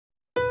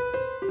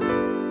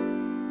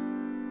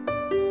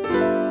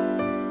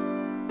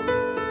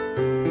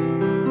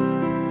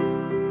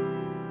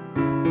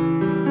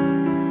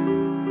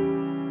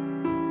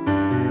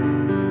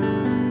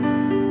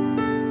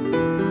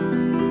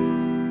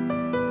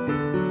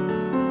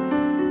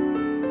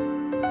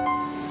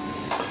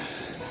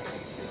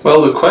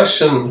Well, the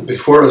question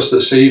before us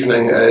this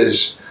evening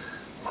is,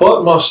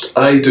 what must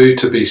I do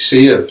to be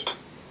saved?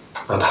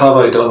 And have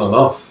I done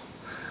enough?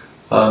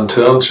 And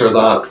to answer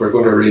that, we're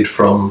going to read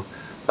from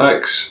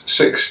Acts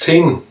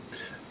 16,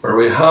 where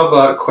we have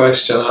that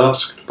question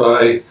asked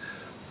by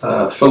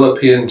a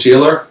Philippian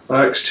jailer.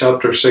 Acts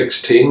chapter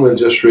 16, we'll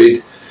just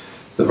read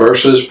the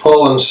verses.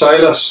 Paul and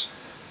Silas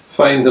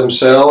find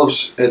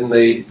themselves in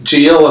the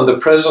jail and the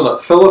prison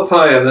at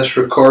Philippi, and this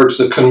records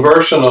the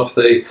conversion of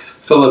the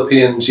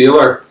Philippian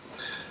jailer.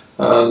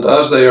 And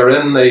as they are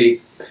in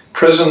the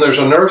prison, there's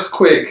an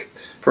earthquake.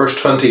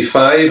 Verse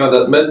 25, and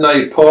at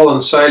midnight Paul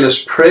and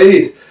Silas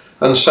prayed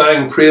and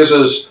sang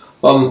praises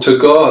unto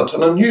God.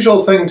 An unusual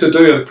thing to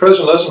do in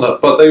prison, isn't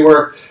it? But they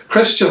were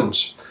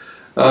Christians,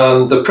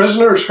 and the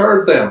prisoners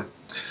heard them.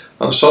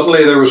 And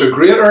suddenly there was a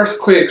great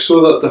earthquake, so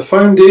that the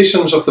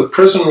foundations of the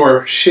prison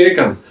were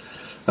shaken.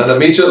 And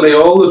immediately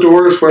all the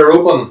doors were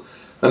open,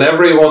 and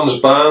everyone's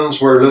bands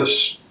were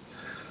loose.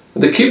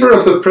 The keeper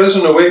of the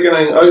prison,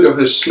 awakening out of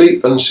his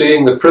sleep and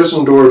seeing the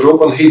prison doors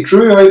open, he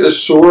drew out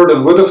his sword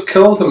and would have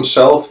killed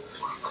himself,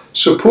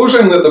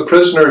 supposing that the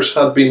prisoners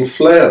had been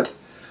fled.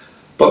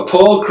 But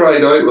Paul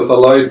cried out with a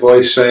loud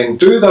voice, saying,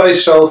 Do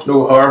thyself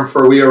no harm,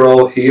 for we are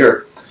all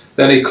here.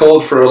 Then he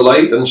called for a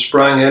light and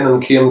sprang in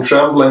and came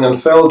trembling and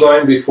fell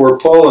down before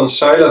Paul and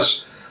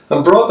Silas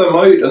and brought them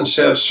out and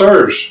said,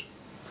 Sirs,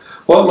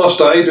 what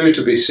must I do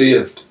to be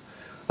saved?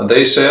 And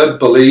they said,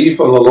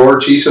 Believe on the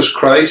Lord Jesus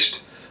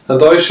Christ, and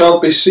thou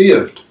shalt be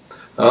saved,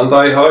 and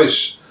thy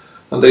house.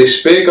 And they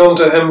spake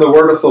unto him the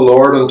word of the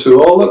Lord, and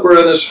to all that were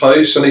in his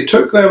house. And he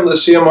took them the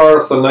same hour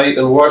of the night,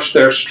 and washed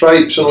their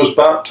stripes, and was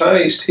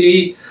baptized,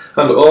 he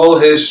and all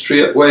his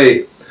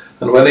straightway.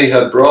 And when he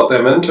had brought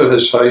them into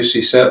his house,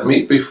 he set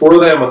meat before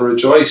them, and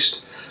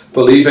rejoiced,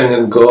 believing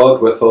in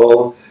God with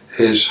all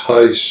his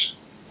house.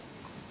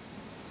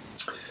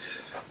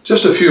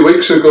 Just a few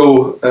weeks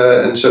ago,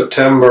 in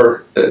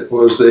September, it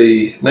was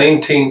the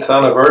 19th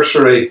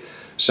anniversary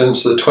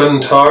since the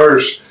Twin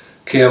Towers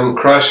came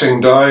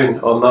crashing down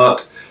on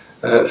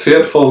that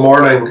fateful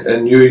morning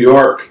in New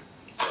York.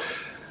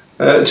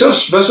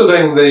 Just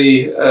visiting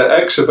the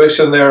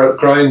exhibition there at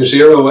Ground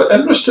Zero, it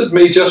interested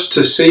me just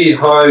to see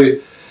how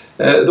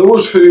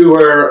those who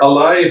were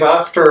alive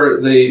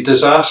after the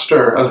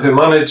disaster and who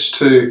managed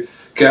to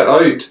get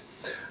out,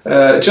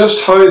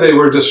 just how they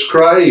were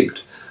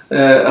described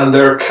and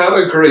their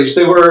categories.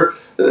 They were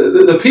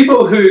the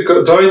people who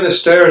got down the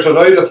stairs and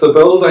out of the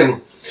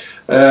building.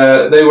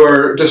 They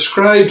were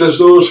described as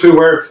those who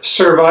were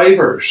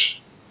survivors.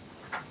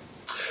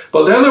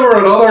 But then there were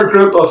another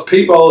group of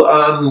people,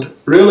 and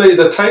really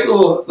the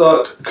title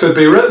that could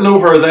be written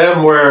over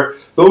them were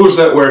those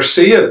that were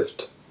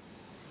saved.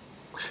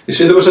 You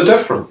see, there was a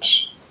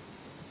difference.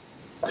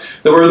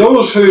 There were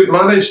those who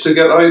managed to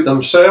get out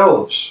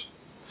themselves,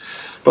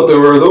 but there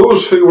were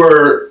those who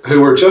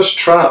were just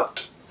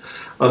trapped,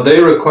 and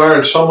they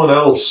required someone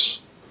else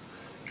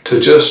to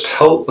just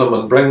help them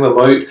and bring them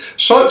out.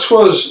 Such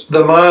was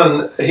the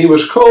man. He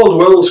was called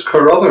Wills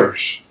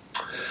Carruthers,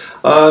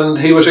 and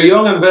he was a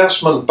young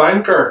investment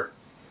banker,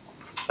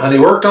 and he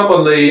worked up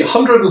on the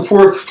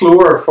 104th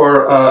floor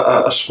for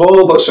a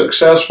small but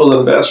successful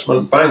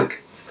investment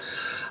bank.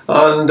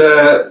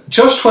 And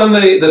just when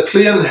the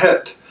plane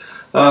hit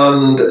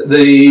and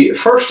the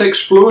first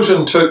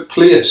explosion took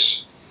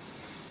place,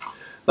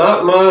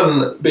 that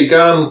man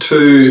began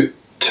to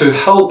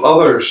help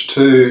others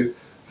to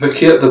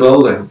vacate the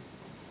building.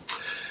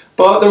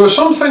 But there was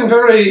something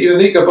very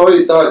unique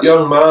about that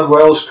young man,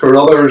 Wills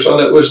Carruthers, and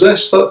it was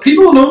this, that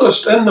people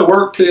noticed in the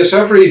workplace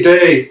every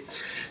day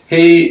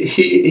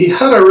he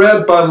had a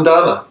red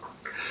bandana.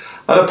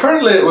 And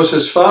apparently it was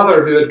his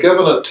father who had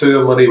given it to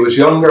him when he was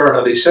younger,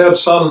 and he said,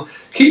 Son,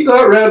 keep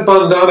that red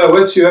bandana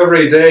with you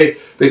every day,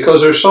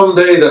 because there's some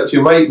day that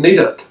you might need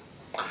it.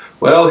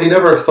 Well, he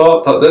never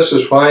thought that this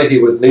is why he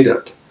would need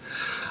it.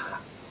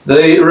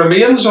 The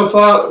remains of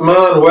that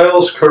man,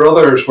 Wills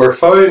Carruthers, were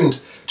found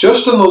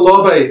just in the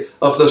lobby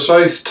of the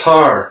South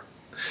Tower,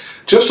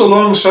 just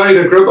alongside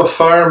a group of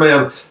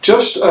firemen,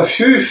 just a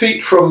few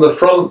feet from the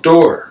front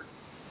door.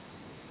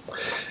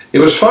 He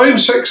was found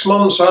 6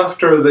 months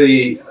after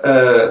the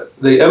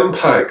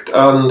impact,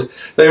 and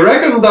they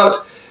reckoned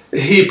that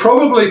he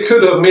probably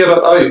could have made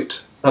it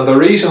out. And the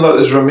reason that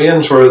his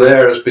remains were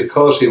there is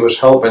because he was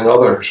helping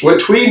others,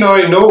 which we now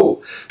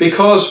know,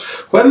 because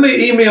when the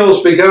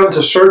emails began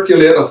to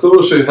circulate of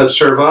those who had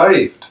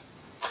survived,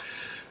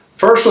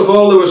 first of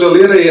all, there was a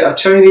lady, a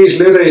Chinese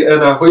lady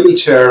in a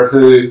wheelchair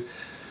who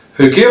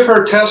gave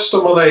her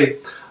testimony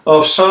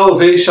of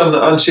salvation,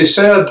 and she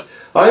said,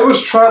 I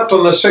was trapped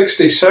on the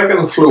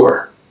 62nd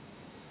floor,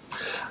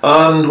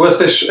 and with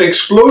this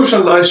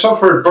explosion I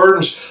suffered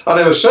burns, and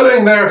I was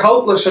sitting there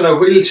helpless in a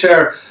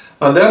wheelchair.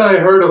 And then I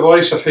heard a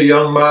voice of a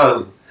young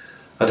man,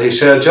 and he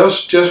said,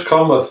 just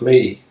come with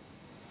me.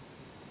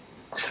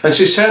 And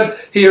she said,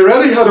 he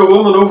already had a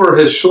woman over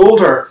his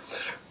shoulder,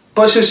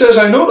 but she says,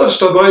 I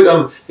noticed about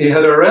him, he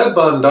had a red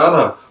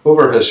bandana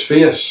over his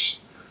face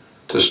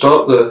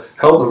to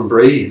help him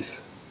breathe.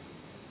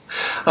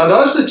 And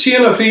as the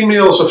chain of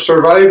emails of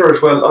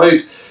survivors went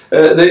out,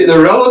 the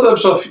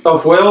relatives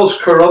of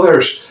Wells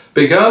Carruthers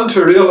began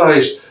to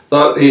realise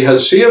that he had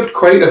saved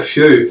quite a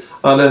few,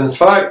 and in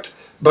fact,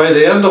 by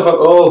the end of it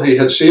all, he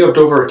had saved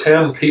over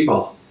 10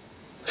 people.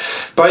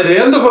 By the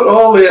end of it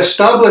all, they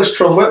established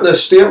from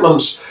witness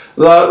statements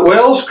that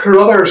Wells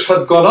Carruthers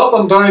had gone up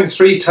and down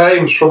 3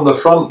 times from the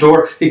front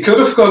door. He could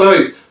have gone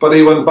out, but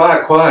he went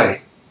back.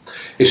 Why?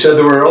 He said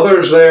there were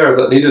others there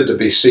that needed to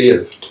be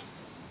saved.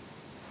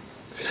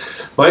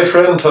 My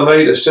friend,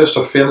 tonight is just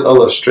a faint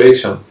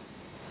illustration.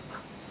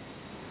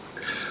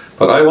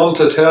 But I want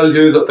to tell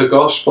you that the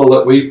gospel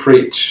that we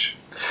preach,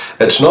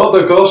 it's not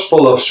the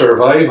gospel of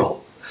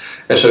survival.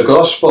 It's a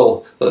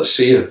gospel that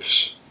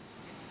saves.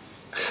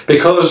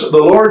 Because the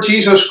Lord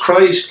Jesus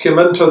Christ came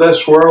into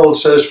this world,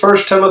 says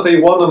 1 Timothy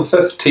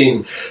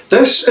 1:15,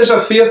 this is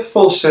a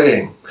faithful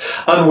saying,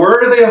 and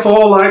worthy of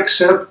all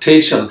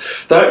acceptation,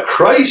 that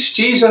Christ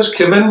Jesus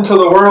came into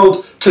the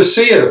world to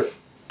save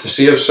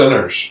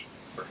sinners.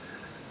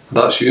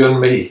 That's you and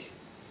me.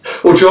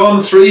 Oh,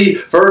 John 3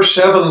 verse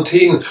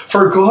 17,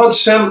 for God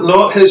sent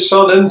not his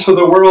Son into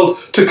the world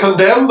to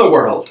condemn the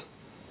world.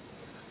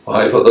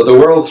 Why, but that the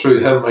world through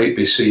him might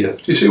be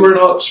saved. You see, we're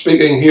not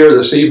speaking here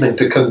this evening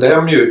to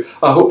condemn you.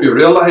 I hope you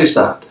realise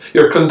that.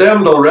 You're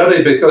condemned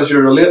already because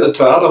you're related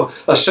to Adam,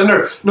 a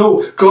sinner.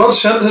 No, God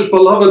sent his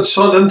beloved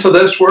Son into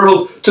this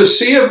world to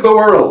save the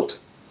world.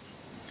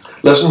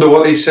 Listen to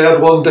what he said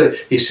one day.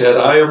 He said,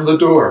 I am the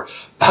door.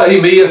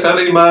 By me, if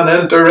any man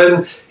enter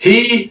in,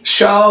 he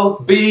shall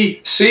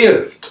be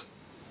saved.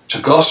 It's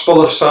a gospel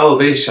of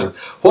salvation.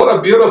 What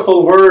a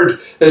beautiful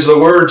word is the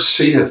word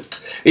saved.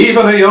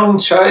 Even a young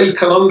child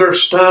can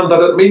understand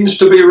that it means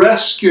to be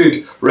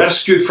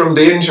rescued from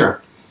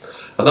danger.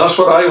 And that's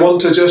what I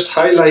want to just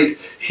highlight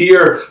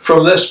here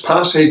from this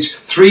passage.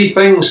 3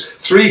 things,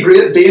 3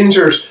 great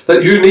dangers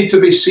that you need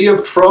to be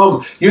saved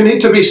from. You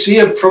need to be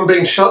saved from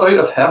being shut out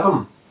of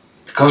heaven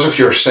because of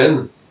your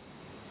sin.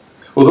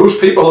 Well, those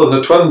people in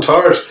the Twin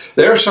Towers,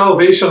 their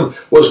salvation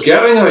was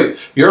getting out.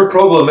 Your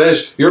problem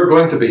is you're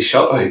going to be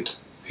shut out.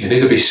 You need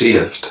to be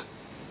saved.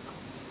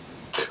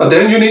 And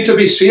then you need to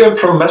be saved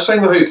from missing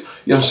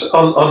out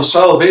on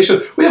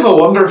salvation. We have a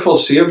wonderful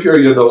Saviour,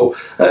 you know.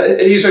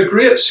 He's a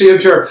great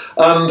Saviour,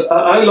 and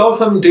I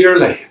love him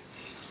dearly.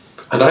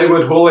 And I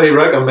would wholly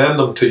recommend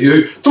him to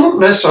you. Don't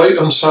miss out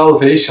on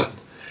salvation.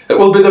 It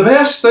will be the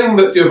best thing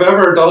that you've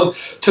ever done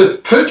to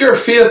put your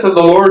faith in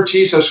the Lord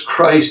Jesus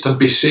Christ and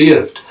be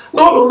saved.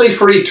 Not only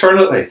for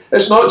eternity.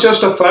 It's not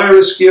just a fire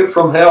escape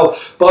from hell,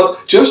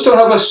 but just to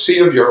have a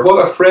Saviour.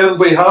 What a friend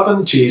we have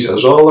in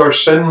Jesus. All our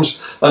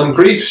sins and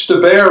griefs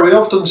to bear. We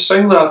often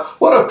sing that.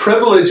 What a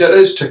privilege it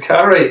is to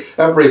carry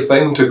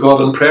everything to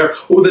God in prayer.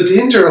 Oh, the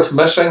danger of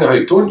missing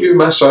out. Don't you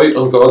miss out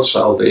on God's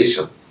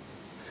salvation.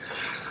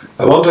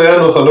 I want to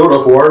end with a note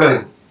of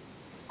warning.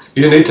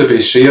 You need to be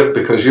saved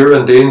because you're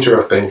in danger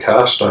of being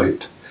cast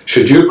out.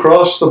 Should you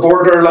cross the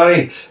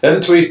borderline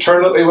into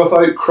eternity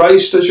without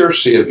Christ as your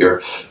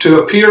Saviour, to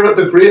appear at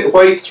the great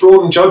white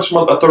throne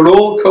judgment, at the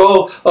roll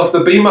call of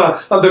the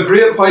Bema and the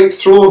great white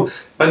throne,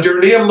 and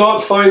your name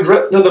not found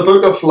written in the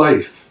book of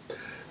life,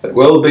 it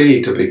will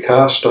be to be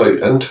cast out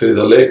into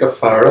the lake of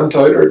fire, into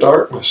outer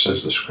darkness,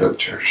 says the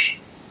Scriptures.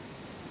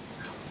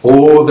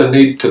 Oh, the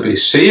need to be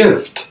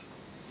saved.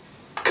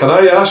 Can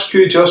I ask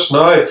you just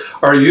now,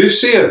 are you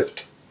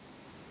saved?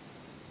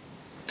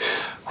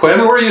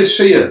 When were you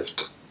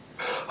saved?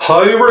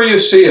 How were you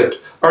saved?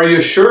 Are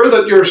you sure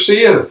that you're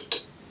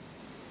saved?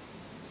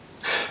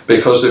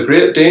 Because the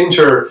great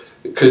danger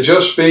could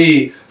just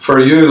be for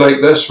you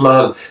like this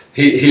man.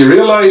 He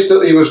realised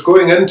that he was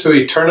going into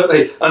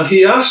eternity, and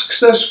he asks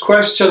this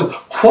question,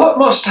 what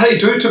must I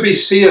do to be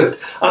saved?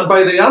 And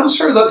by the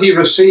answer that he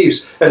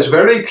receives, it's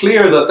very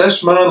clear that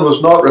this man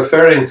was not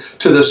referring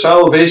to the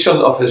salvation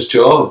of his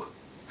job.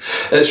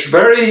 It's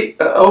very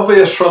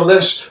obvious from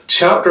this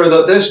chapter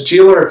that this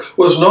jailer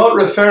was not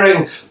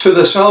referring to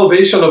the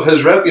salvation of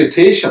his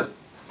reputation.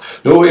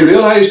 No, he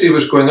realised he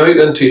was going out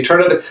into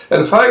eternity.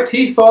 In fact,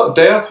 he thought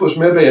death was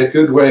maybe a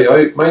good way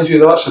out. Mind you,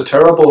 that's a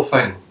terrible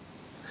thing.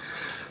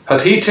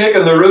 Had he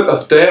taken the route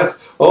of death,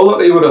 all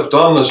that he would have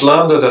done is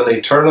landed in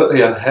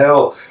eternity in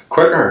hell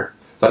quicker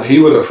than he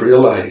would have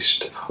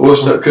realised.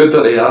 Wasn't it good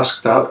that he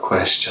asked that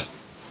question?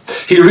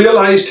 He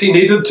realised he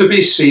needed to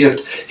be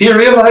saved. He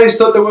realised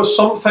that there was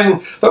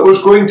something that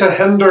was going to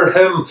hinder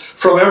him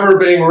from ever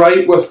being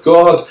right with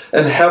God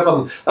in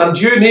heaven. And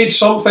you need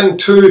something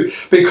too,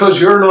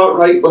 because you're not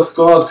right with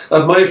God.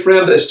 And my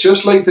friend, it's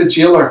just like the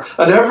jailer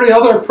and every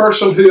other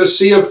person who is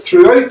saved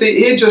throughout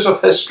the ages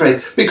of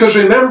history. Because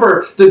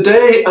remember, the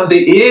day and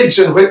the age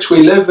in which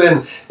we live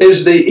in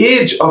is the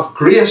age of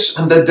grace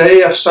and the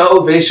day of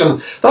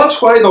salvation.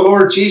 That's why the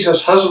Lord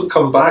Jesus hasn't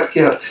come back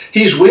yet.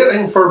 He's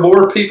waiting for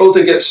more people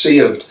to get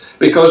saved,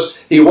 because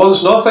he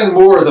wants nothing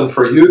more than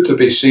for you to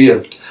be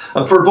saved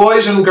and for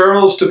boys and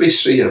girls to be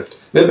saved.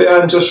 Maybe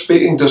I'm just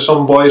speaking to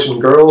some boys and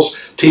girls,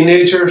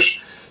 teenagers,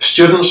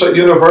 students at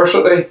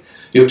university.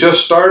 You've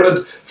just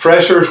started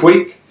Freshers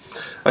Week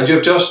and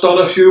you've just done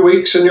a few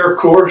weeks in your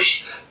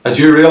course and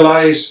you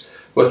realise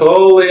with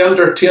all the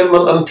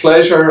entertainment and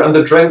pleasure and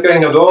the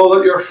drinking and all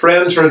that your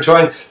friends are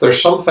enjoying,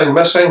 there's something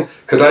missing.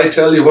 Could I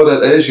tell you what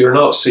it is? You're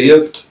not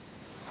saved.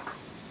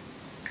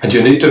 And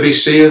you need to be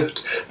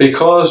saved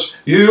because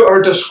you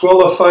are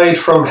disqualified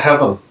from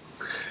heaven.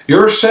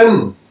 Your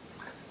sin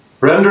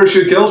renders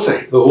you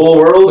guilty. The whole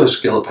world is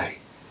guilty.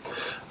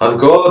 And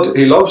God,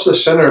 He loves the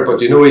sinner, but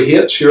you know He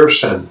hates your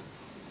sin.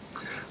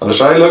 And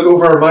as I look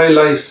over my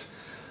life,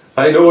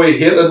 I know He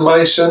hated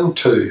my sin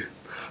too.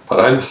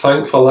 But I'm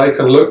thankful I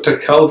can look to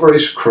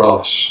Calvary's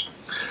cross.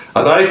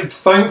 And I'm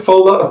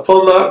thankful that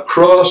upon that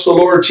cross, the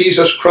Lord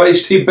Jesus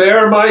Christ, He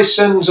bare my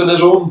sins in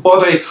His own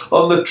body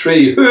on the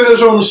tree. Who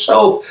His own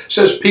self,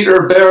 says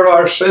Peter, bare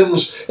our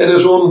sins in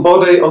His own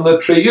body on the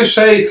tree. You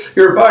say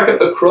you're back at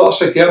the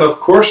cross again. Of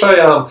course I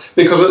am,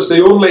 because it's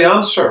the only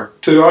answer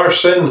to our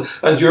sin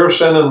and your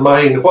sin and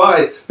mine.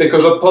 Why?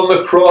 Because upon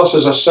the cross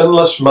is a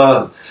sinless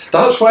man.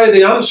 That's why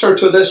the answer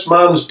to this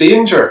man's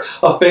danger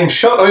of being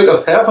shut out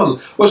of heaven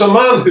was a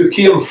man who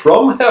came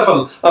from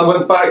heaven and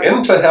went back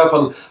into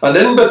heaven, and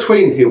in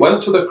between He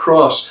went to the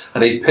cross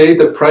and He paid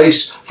the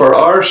price for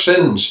our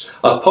sins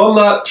upon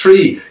that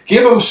tree,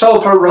 gave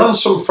Himself a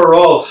ransom for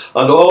all,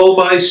 and all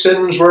my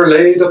sins were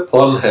laid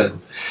upon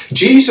Him.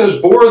 Jesus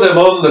bore them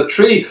on the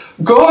tree.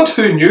 God,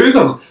 who knew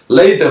them,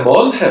 laid them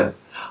on Him.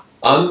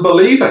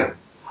 Unbelieving,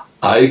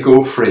 I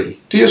go free.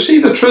 Do you see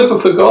the truth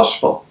of the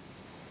gospel?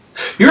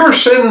 Your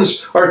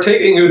sins are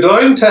taking you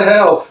down to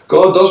hell.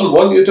 God doesn't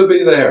want you to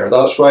be there.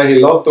 That's why He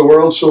loved the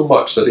world so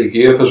much that He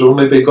gave His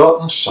only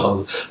begotten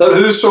Son, that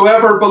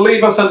whosoever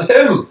believeth in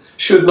Him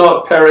should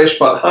not perish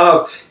but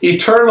have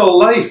eternal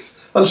life.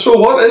 And so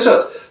what is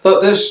it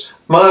that this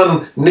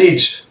man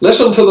needs?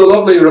 Listen to the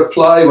lovely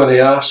reply when he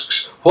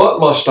asks, what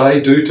must I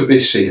do to be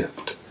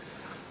saved?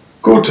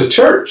 Go to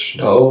church?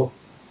 No.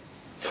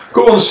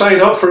 Go and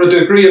sign up for a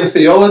degree in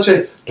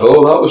theology?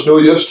 No, that was no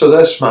use to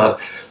this man.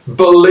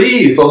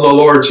 Believe on the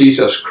Lord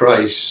Jesus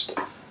Christ,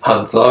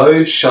 and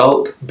thou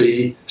shalt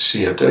be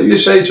saved. You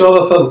say,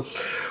 Jonathan,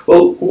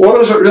 well, what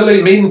does it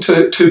really mean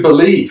to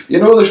believe? You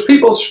know, there's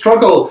people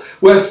struggle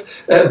with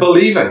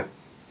believing.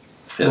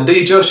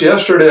 Indeed, just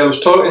yesterday I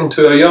was talking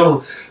to a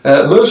young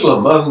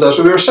Muslim, and as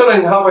we were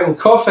sitting having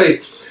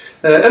coffee,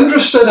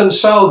 interested in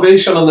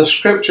salvation and the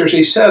scriptures,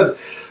 he said,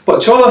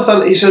 but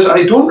Jonathan, he says,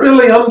 I don't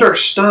really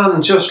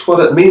understand just what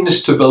it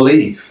means to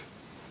believe.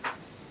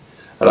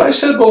 And I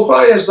said, well,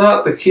 why is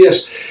that the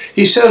case?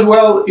 He says,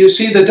 well, you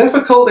see, the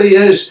difficulty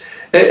is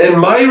in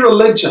my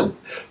religion,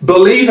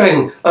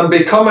 believing and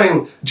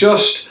becoming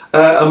just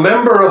a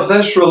member of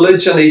this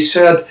religion, he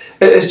said,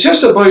 it's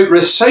just about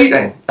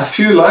reciting a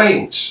few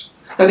lines.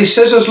 And he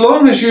says, as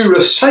long as you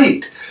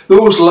recite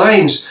those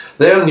lines,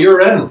 then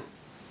you're in.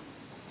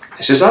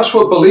 He says, that's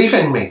what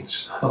believing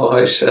means.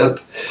 I said,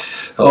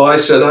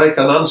 I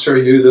can answer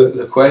you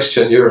the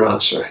question you're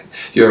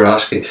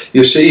asking.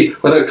 You see,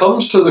 when it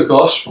comes to the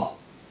gospel,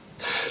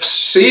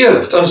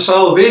 saved and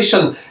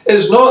salvation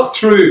is not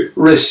through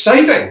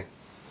reciting,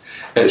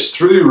 it's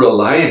through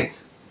relying.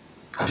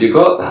 Have you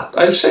got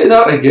that? I'll say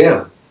that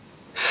again.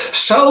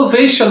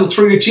 Salvation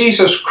through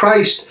Jesus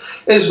Christ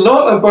is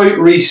not about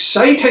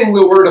reciting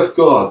the Word of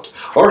God,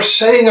 or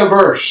saying a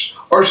verse,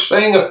 or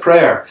saying a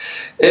prayer.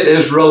 It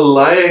is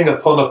relying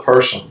upon a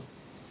person.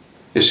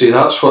 You see,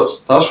 that's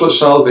what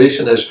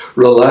salvation is,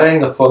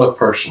 relying upon a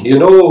person. You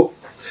know,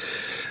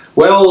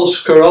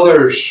 Wells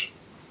Carruthers,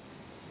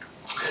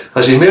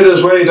 as he made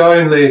his way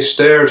down the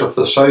stairs of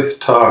the South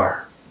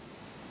Tower,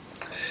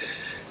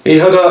 he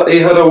had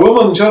a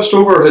woman just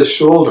over his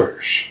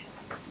shoulders,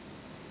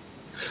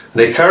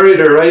 and he carried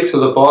her right to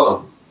the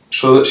bottom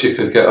so that she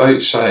could get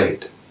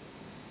outside.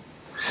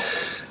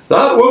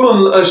 That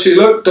woman, as she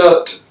looked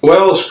at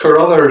Wells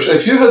Carruthers,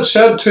 if you had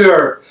said to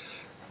her,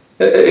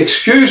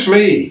 excuse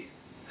me,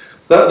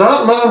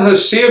 that man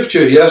has saved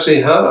you. Yes,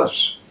 he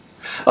has.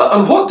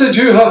 And what did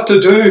you have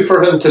to do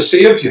for him to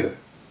save you?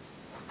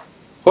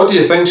 What do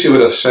you think she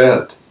would have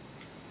said?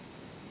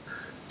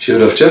 She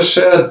would have just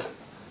said,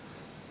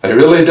 I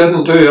really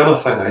didn't do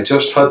anything. I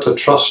just had to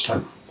trust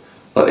him,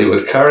 that he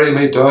would carry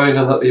me down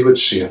and that he would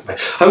save me.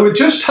 I would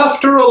just have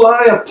to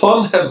rely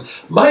upon him.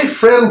 My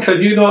friend,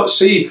 can you not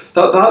see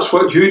that that's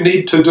what you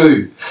need to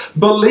do?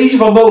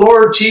 Believe on the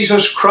Lord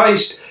Jesus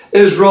Christ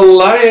is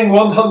relying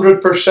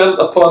 100%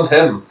 upon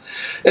him.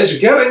 It's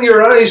getting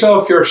your eyes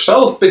off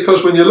yourself,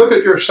 because when you look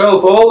at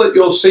yourself, all that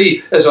you'll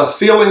see is a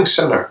failing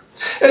sinner.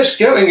 It's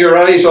getting your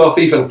eyes off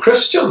even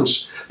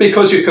Christians,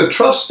 because you could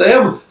trust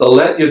them. They'll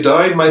let you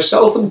down,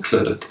 myself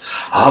included.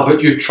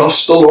 But you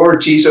trust the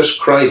Lord Jesus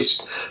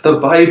Christ. The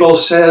Bible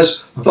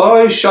says,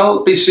 thou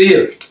shalt be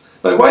saved.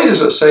 Now, why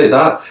does it say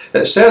that?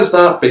 It says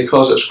that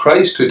because it's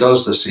Christ who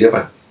does the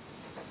saving.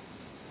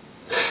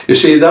 You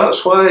see,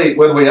 that's why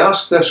when we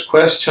ask this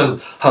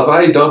question, have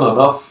I done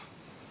enough?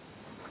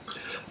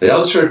 The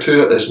answer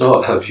to it is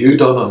not, have you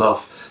done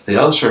enough?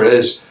 The answer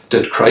is,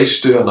 did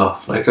Christ do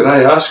enough? Now, could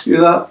I ask you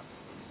that?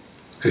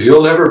 Because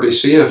you'll never be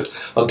saved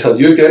until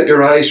you get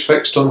your eyes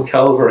fixed on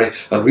Calvary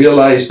and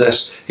realise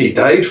this. He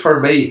died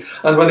for me.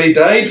 And when he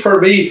died for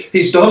me,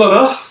 he's done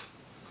enough.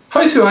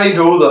 How do I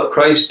know that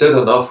Christ did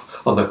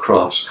enough on the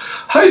cross?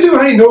 How do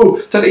I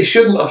know that he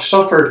shouldn't have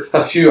suffered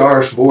a few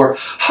hours more?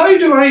 How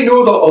do I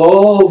know that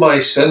all my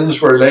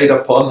sins were laid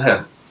upon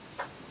him?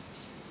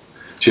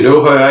 Do you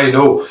know how I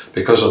know?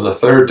 Because on the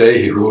third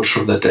day he rose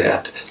from the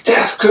dead.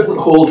 Death couldn't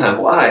hold him.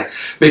 Why?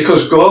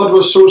 Because God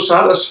was so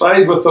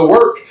satisfied with the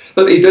work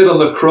that he did on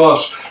the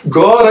cross.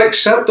 God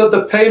accepted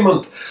the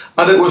payment,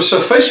 and it was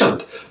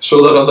sufficient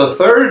so that on the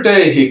third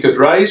day he could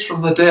rise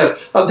from the dead.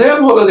 And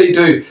then what did he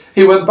do?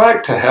 He went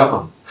back to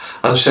heaven.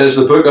 And says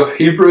the book of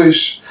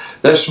Hebrews,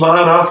 this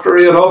man, after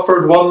he had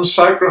offered one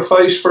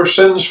sacrifice for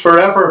sins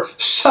forever,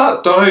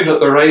 sat down at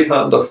the right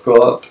hand of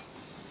God.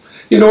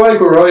 You know, I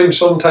go round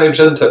sometimes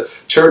into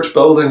church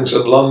buildings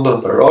in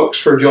London or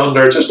Oxford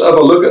yonder, just to have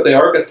a look at the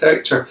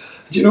architecture.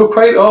 And you know,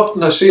 quite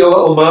often I see a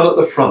little man at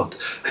the front.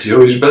 And you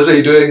know, he's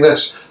busy doing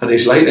this, and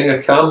he's lighting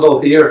a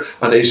candle here,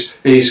 and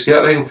he's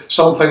getting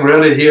something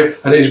ready here,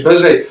 and he's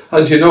busy.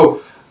 And you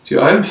know,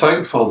 I'm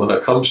thankful when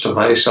it comes to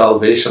my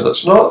salvation,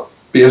 it's not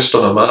based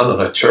on a man in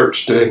a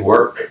church doing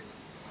work.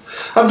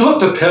 I'm not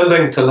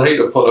depending tonight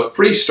upon a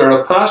priest or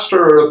a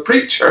pastor or a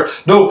preacher.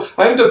 No,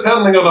 I'm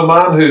depending on a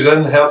man who's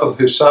in heaven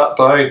who sat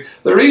down.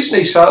 The reason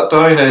he sat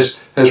down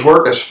is his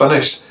work is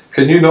finished.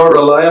 Can you not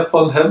rely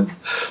upon him?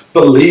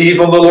 Believe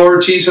on the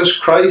Lord Jesus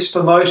Christ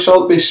and thou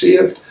shalt be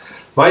saved.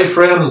 My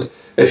friend,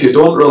 if you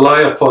don't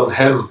rely upon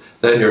him,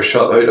 then you're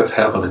shut out of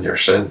heaven in your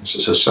sins.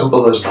 It's as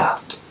simple as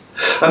that.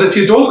 And if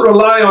you don't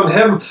rely on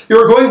him,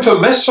 you're going to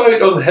miss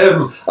out on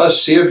him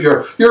as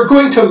Saviour. You're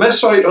going to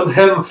miss out on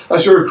him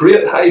as your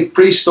great high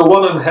priest, the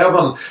one in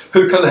heaven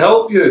who can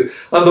help you,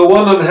 and the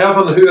one in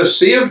heaven who has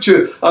saved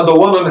you, and the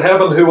one in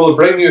heaven who will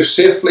bring you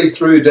safely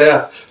through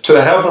death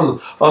to heaven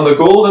on the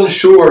golden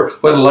shore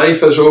when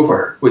life is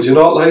over. Would you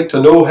not like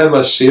to know him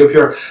as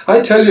Saviour?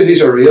 I tell you,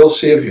 he's a real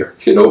Saviour.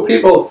 You know,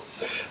 people,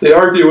 they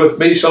argue with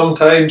me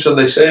sometimes and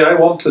they say, I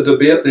want to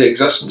debate the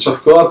existence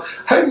of God.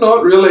 I'm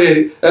not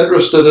really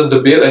interested in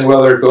debating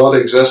whether God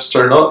exists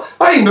or not.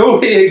 I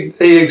know he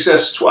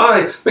exists.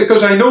 Why?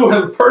 Because I know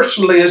him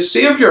personally as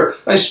Saviour.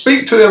 I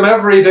speak to him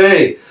every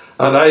day.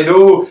 And I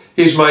know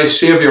he's my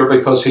Saviour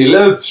because he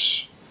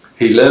lives.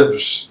 He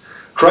lives.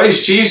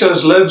 Christ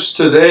Jesus lives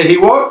today. He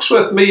walks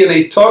with me and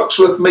he talks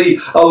with me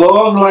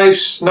along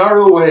life's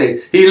narrow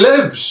way. He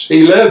lives.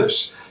 He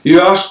lives.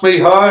 You ask me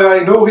how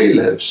I know he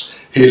lives.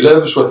 He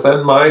lives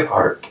within my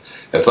heart.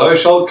 If thou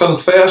shalt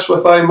confess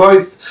with thy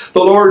mouth the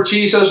Lord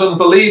Jesus and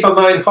believe in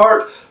thine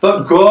heart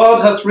that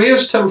God hath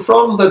raised him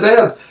from the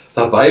dead,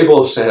 the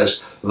Bible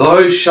says,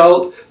 thou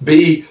shalt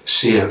be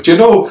saved. You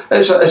know,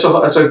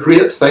 it's a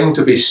great thing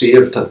to be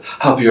saved and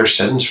have your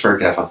sins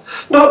forgiven.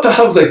 Not to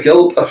have the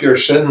guilt of your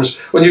sins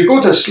when you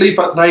go to sleep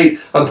at night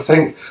and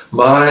think,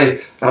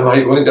 my, am I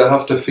going to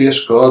have to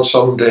face God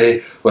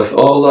someday with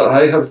all that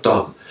I have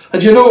done?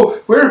 And you know,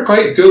 we're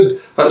quite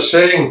good at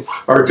saying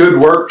our good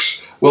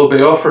works will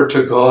be offered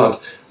to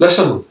God.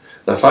 Listen,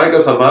 the fact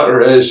of the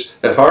matter is,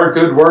 if our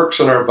good works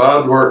and our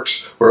bad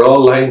works were all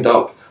lined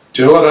up,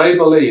 do you know what I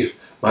believe?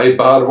 My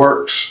bad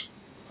works,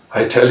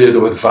 I tell you, they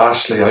would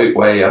vastly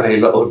outweigh any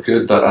little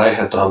good that I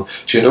had done.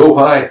 Do you know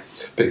why?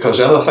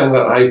 Because anything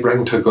that I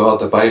bring to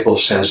God, the Bible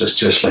says, is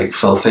just like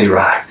filthy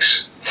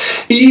rags.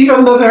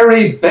 Even the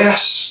very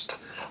best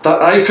that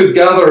I could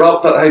gather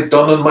up that I've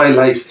done in my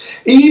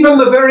life, even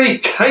the very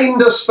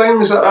kindest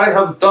things that I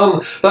have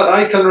done that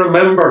I can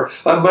remember,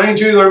 and mind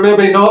you, there may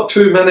be not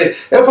too many,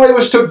 if I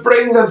was to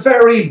bring the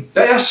very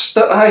best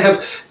that I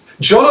have,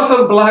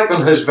 Jonathan Black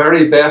on his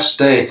very best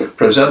day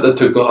presented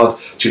to God,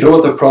 do you know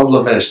what the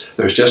problem is?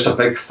 There's just a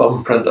big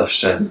thumbprint of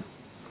sin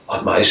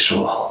on my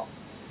soul.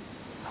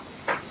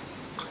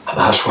 And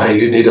that's why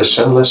you need a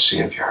sinless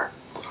Saviour,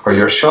 or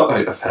you're shut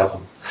out of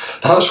heaven.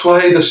 That's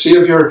why the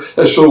Saviour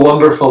is so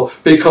wonderful,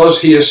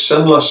 because he is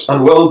sinless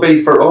and will be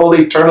for all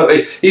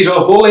eternity. He's a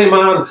holy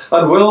man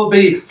and will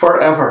be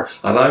forever.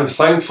 And I'm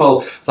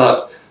thankful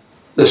that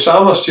the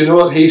psalmist, you know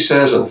what he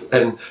says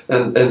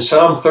in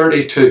Psalm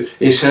 32?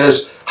 He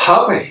says,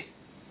 happy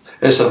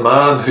is the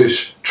man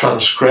whose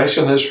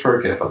transgression is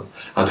forgiven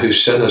and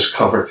whose sin is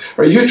covered.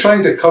 Are you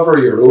trying to cover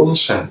your own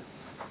sin?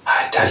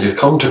 I tell you,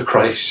 come to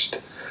Christ,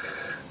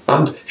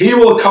 and he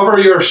will cover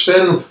your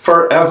sin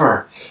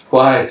forever.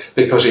 Why?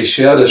 Because he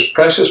shed his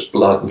precious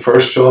blood. And 1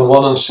 John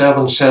 1 and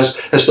 7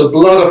 says, it's the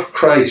blood of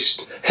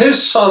Christ,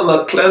 his Son,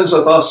 that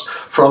cleanseth us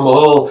from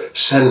all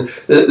sin.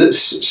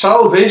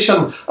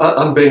 Salvation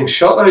and being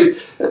shut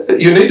out,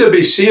 you need to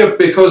be saved,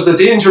 because the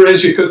danger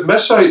is you could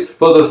miss out.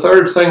 But the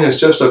third thing is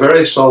just a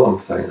very solemn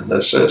thing, and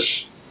this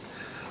is,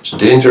 it's the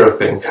danger of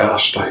being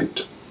cast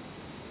out.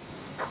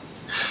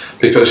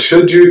 Because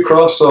should you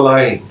cross the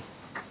line,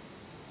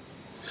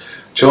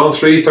 John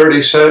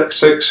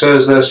 3:36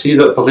 says this, he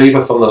that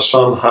believeth on the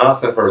Son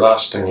hath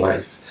everlasting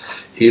life.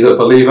 He that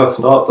believeth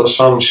not the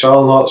Son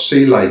shall not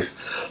see life,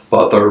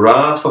 but the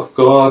wrath of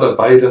God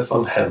abideth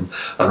on him.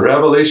 And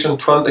Revelation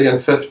 20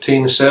 and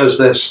 15 says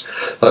this,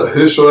 that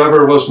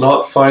whosoever was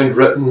not found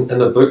written in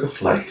the book of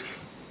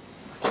life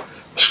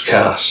was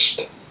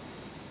cast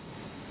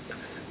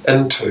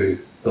into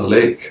the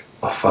lake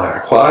of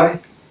fire. Why?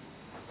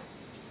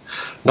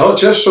 Not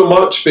just so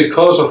much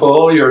because of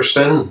all your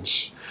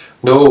sins.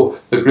 No,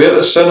 the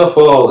greatest sin of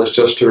all is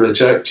just to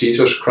reject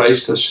Jesus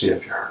Christ as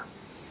Saviour.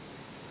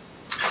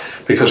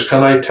 Because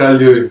can I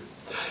tell you,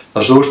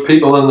 as those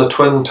people in the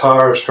Twin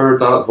Towers heard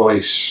that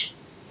voice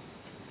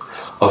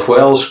of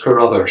Wells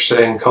Carruthers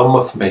saying, "Come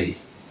with me,"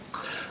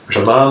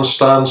 there's a man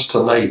stands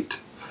tonight,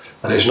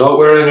 and he's not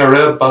wearing a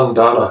red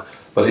bandana,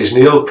 but he's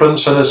nail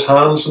prints in his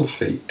hands and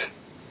feet.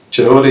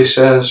 Do you know what he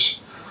says?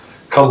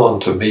 "Come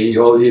unto me,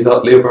 all ye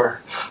that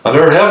labour and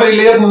are heavy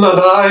laden, and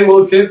I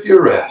will give you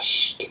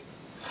rest."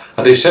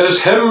 And he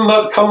says, "Him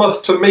that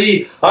cometh to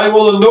me, I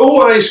will in no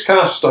wise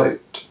cast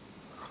out."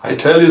 I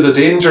tell you the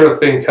danger of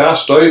being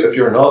cast out if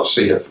you're not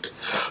saved,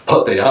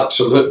 but the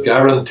absolute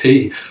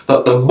guarantee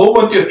that the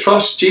moment you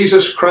trust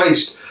Jesus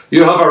Christ,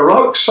 you have a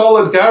rock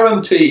solid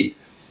guarantee.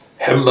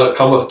 "Him that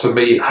cometh to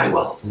me, I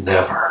will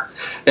never,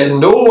 in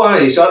no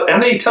wise, at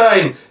any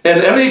time, in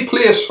any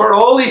place, for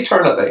all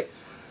eternity,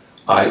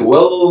 I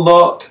will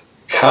not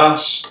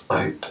cast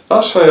out."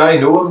 That's how I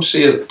know I'm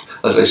saved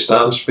as I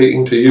stand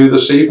speaking to you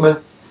this evening.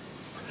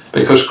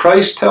 Because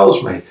Christ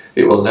tells me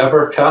He will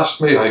never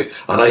cast me out.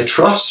 And I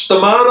trust the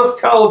man of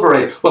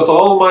Calvary with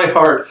all my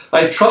heart.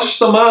 I trust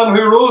the man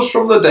who rose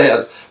from the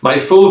dead. My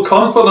full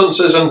confidence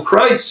is in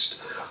Christ.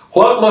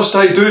 "What must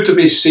I do to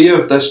be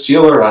saved?" this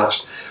jailer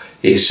asked.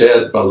 He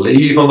said,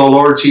 "Believe on the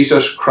Lord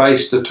Jesus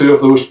Christ." The two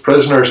of those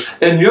prisoners,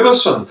 in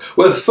unison,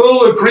 with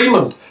full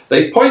agreement,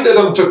 they pointed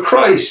him to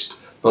Christ.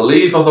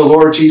 Believe on the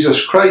Lord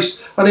Jesus Christ.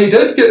 And he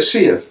did get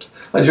saved.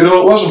 And you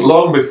know, it wasn't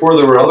long before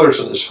there were others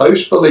in his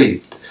house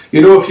believed.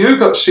 You know, if you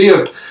got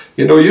saved,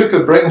 you know, you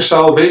could bring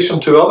salvation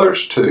to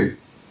others too.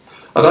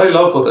 And I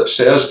love what it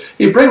says.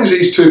 He brings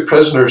these two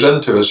prisoners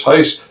into his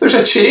house. There's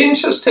a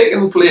change has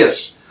taken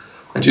place.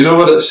 And you know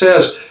what it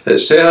says? It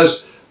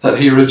says that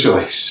he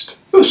rejoiced.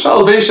 You know,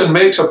 salvation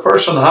makes a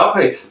person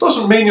happy.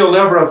 Doesn't mean you'll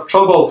never have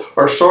trouble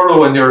or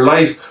sorrow in your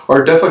life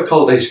or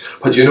difficulties.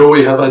 But you know,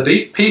 we have a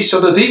deep peace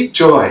and a deep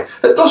joy.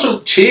 It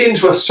doesn't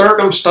change with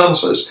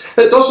circumstances.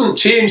 It doesn't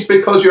change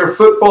because your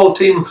football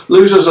team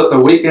loses at the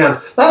weekend.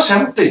 That's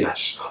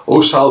emptiness.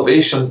 Oh,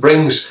 salvation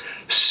brings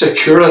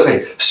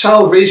security.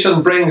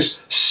 Salvation brings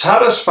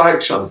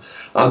satisfaction.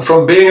 And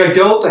from being a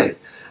guilty,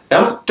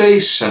 empty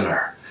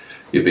sinner,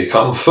 you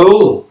become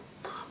full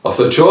of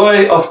the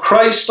joy of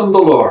Christ and the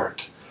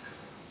Lord.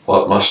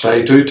 What must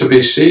I do to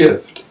be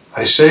saved?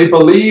 I say,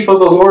 believe on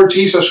the Lord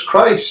Jesus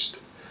Christ.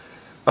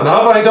 And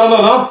have I done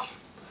enough?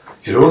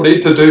 You don't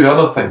need to do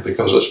anything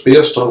because it's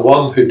based on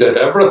one who did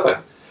everything.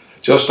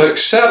 Just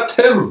accept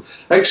Him.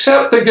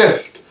 Accept the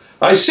gift.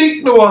 I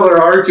seek no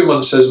other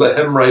argument, says the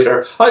hymn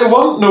writer. I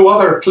want no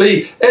other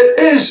plea. It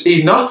is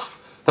enough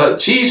that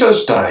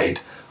Jesus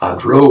died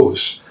and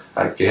rose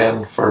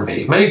again for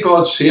me. May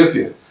God save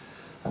you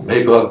and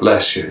may God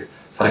bless you.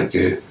 Thank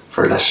you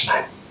for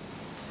listening.